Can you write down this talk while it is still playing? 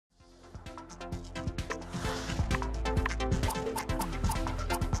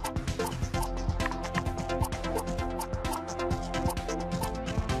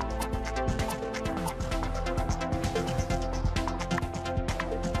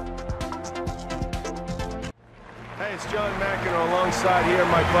Hi, it's John McENROE alongside here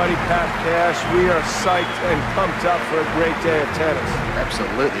my buddy Pat Cash. We are psyched and pumped up for a great day of tennis.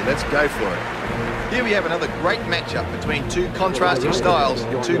 Absolutely, let's go for it. Here we have another great matchup between two contrasting styles,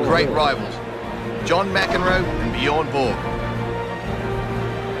 two great rivals. John McENROE and BJORN BORG.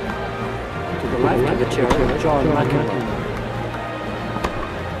 To the left of the chair, John McENROE.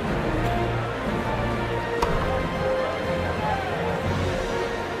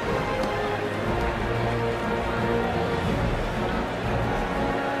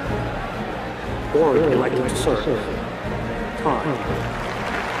 BORG elected to serve. Time.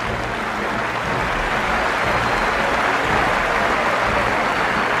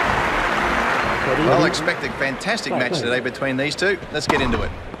 I'll expect a fantastic match today between these two. Let's get into it.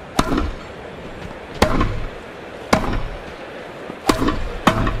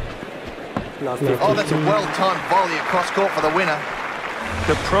 Oh, that's a well-timed volley across court for the winner.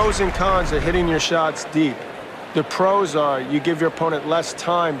 The pros and cons of hitting your shots deep. The pros are you give your opponent less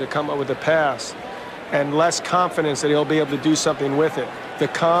time to come up with a pass and less confidence that he'll be able to do something with it. The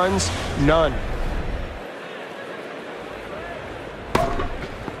cons, none.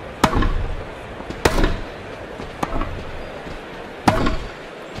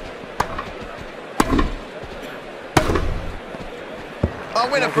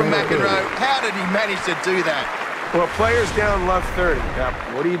 A winner from McENROE. How did he manage to do that? Well, players down love 30. Now,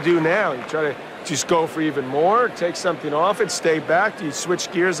 what do you do now? You try to just go for even more, take something off it, stay back? Do you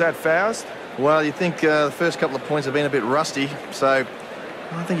switch gears that fast? Well, you think the first couple of points have been a bit rusty, so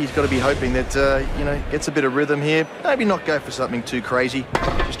I think he's got to be hoping that, you know, gets a bit of rhythm here. Maybe not go for something too crazy.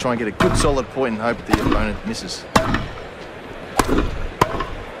 Just try and get a good solid point and hope that the opponent misses.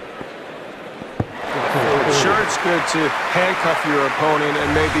 Sure, it's good to handcuff your opponent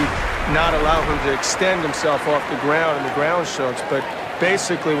and maybe not allow him to extend himself off the ground in the ground strokes, but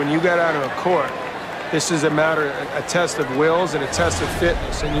basically when you get out on a court, this is a test of wills and a test of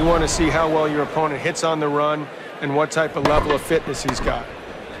fitness, and you want to see how well your opponent hits on the run and what type of level of fitness he's got.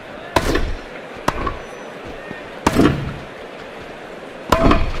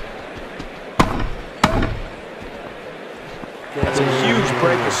 That's a huge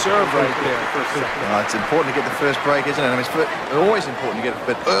break of serve right there. It's important to get the first break, isn't it? I mean, it's always important to get it,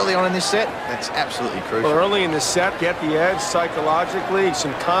 but early on in this set, that's absolutely crucial. Early in the set, get the edge psychologically,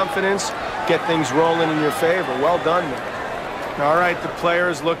 some confidence, get things rolling in your favor. Well done there. All right, the player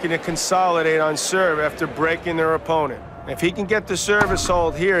is looking to consolidate on serve after breaking their opponent. If he can get the service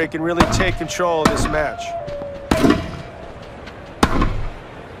hold here, he can really take control of this match.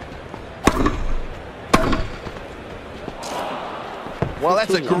 Well,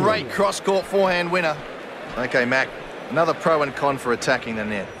 that's a great cross-court forehand winner. Okay, Mac, another pro and con for attacking the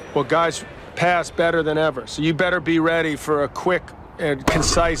net. Well, guys pass better than ever, so you better be ready for a quick and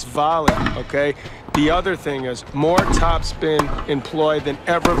concise volley, okay? The other thing is more topspin employed than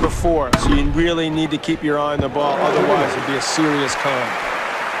ever before, so you really need to keep your eye on the ball, otherwise it'd be a serious con.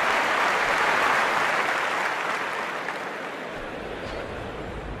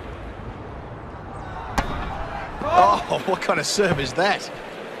 Oh, what kind of serve is that?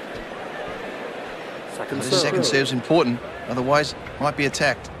 Second serve's important, otherwise might be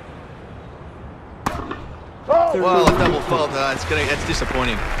attacked. Well, a double fault. That's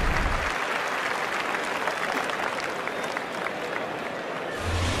disappointing.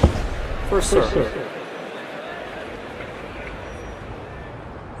 First serve.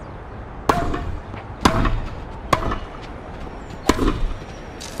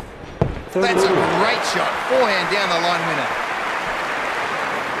 That's a great shot. Forehand down the line winner.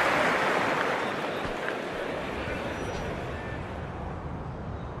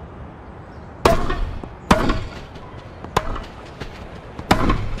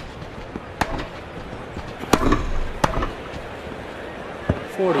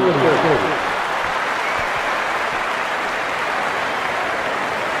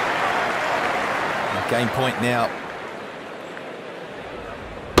 Game point now.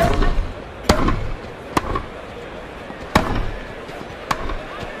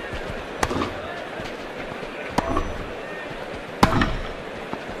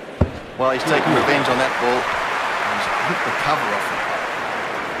 Well, he's taking revenge on that ball. He's hit the cover off it.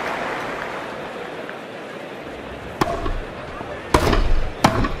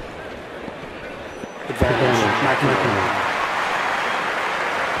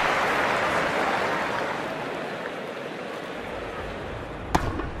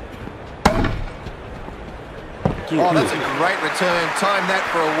 Oh, that's a great return. Time that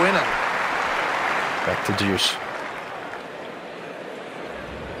for a winner. Back to deuce.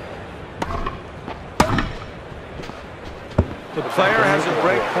 The player has a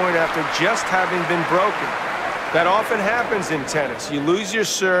break point after just having been broken. That often happens in tennis. You lose your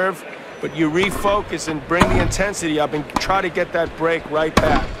serve, but you refocus and bring the intensity up and try to get that break right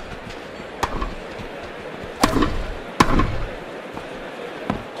back.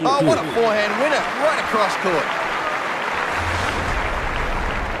 Oh, what a forehand winner, right across court.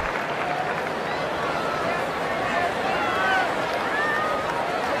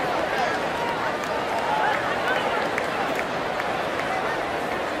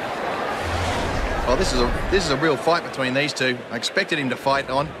 Well, this is a real fight between these two. I expected him to fight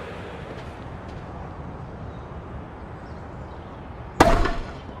on.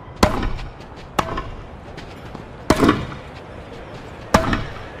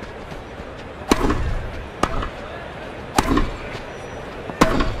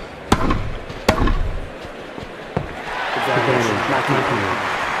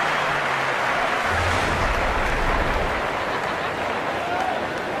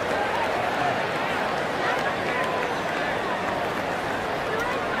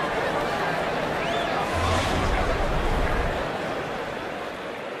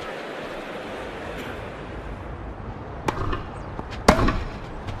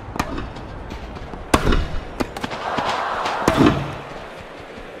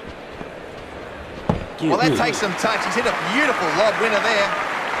 Well, that takes some touch. He's hit a beautiful lob winner there.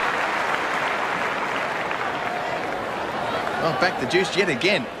 Oh, back the juice yet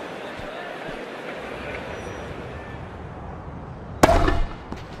again.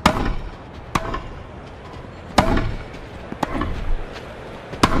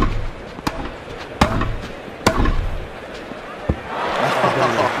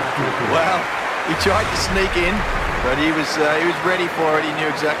 Well, he tried to sneak in, but he was ready for it. He knew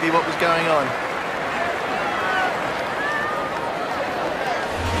exactly what was going on.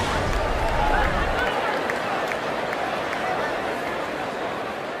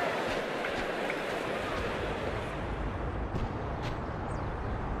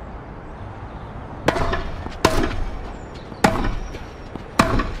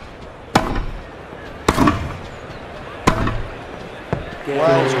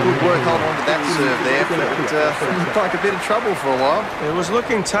 Well, it's good work holding on to that serve there, but looked like a bit of trouble for a while. It was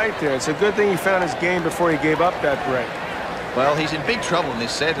looking tight there. It's a good thing he found his game before he gave up that break. Well, he's in big trouble in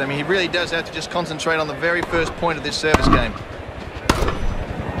this set. I mean, he really does have to just concentrate on the very first point of this service game.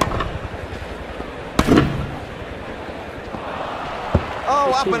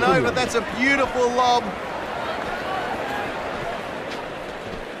 Oh, up and over. That's a beautiful lob.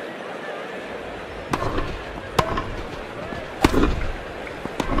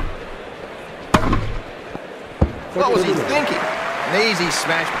 What was he thinking? An easy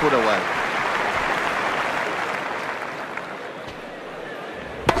smash put away.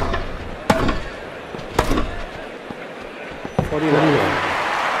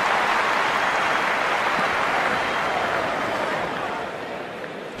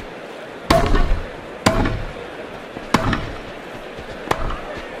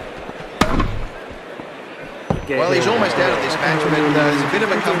 Well, he's almost out of this match, but there's a bit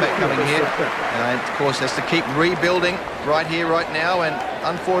of a comeback coming here. And, of course, has to keep rebuilding right here, right now, and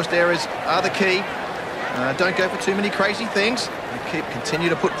unforced errors are the key. Don't go for too many crazy things. Continue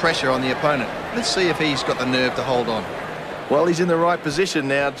to put pressure on the opponent. Let's see if he's got the nerve to hold on. Well, he's in the right position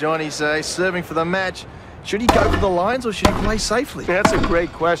now, John. He's serving for the match. Should he go for the lines or should he play safely? That's a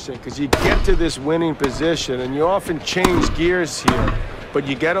great question, because you get to this winning position, and you often change gears here. But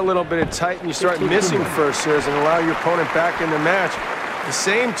you get a little bit of tight and you start missing first serves and allow your opponent back in the match. The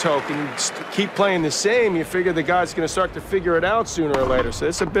same token, you keep playing the same, you figure the guy's going to start to figure it out sooner or later. So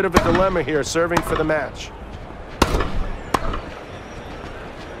it's a bit of a dilemma here, serving for the match.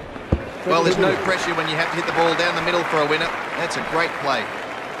 Well, there's no pressure when you have to hit the ball down the middle for a winner. That's a great play.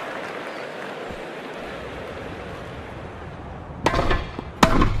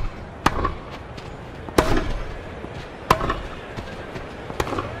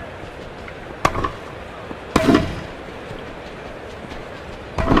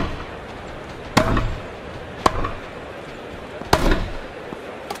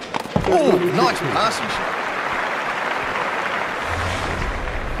 Oh, nice passing shot.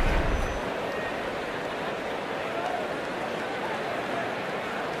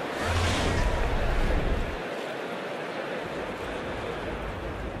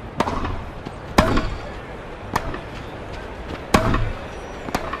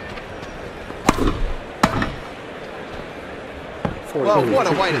 Well, what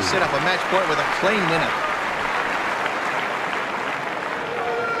a way to set up a match point with a clean winner.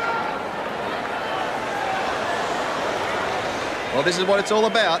 Well, this is what it's all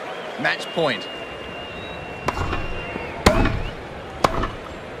about. Match point.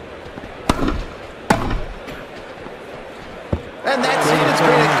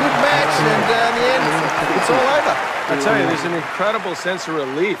 it's all over. I tell you, there's an incredible sense of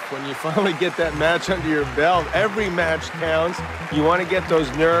relief when you finally get that match under your belt. Every match counts. You want to get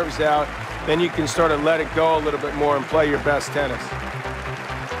those nerves out. Then you can sort of let it go a little bit more and play your best tennis.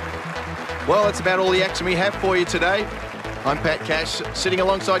 Well, that's about all the action we have for you today. I'm Pat Cash, sitting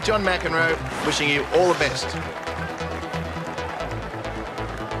alongside John McEnroe, wishing you all the best.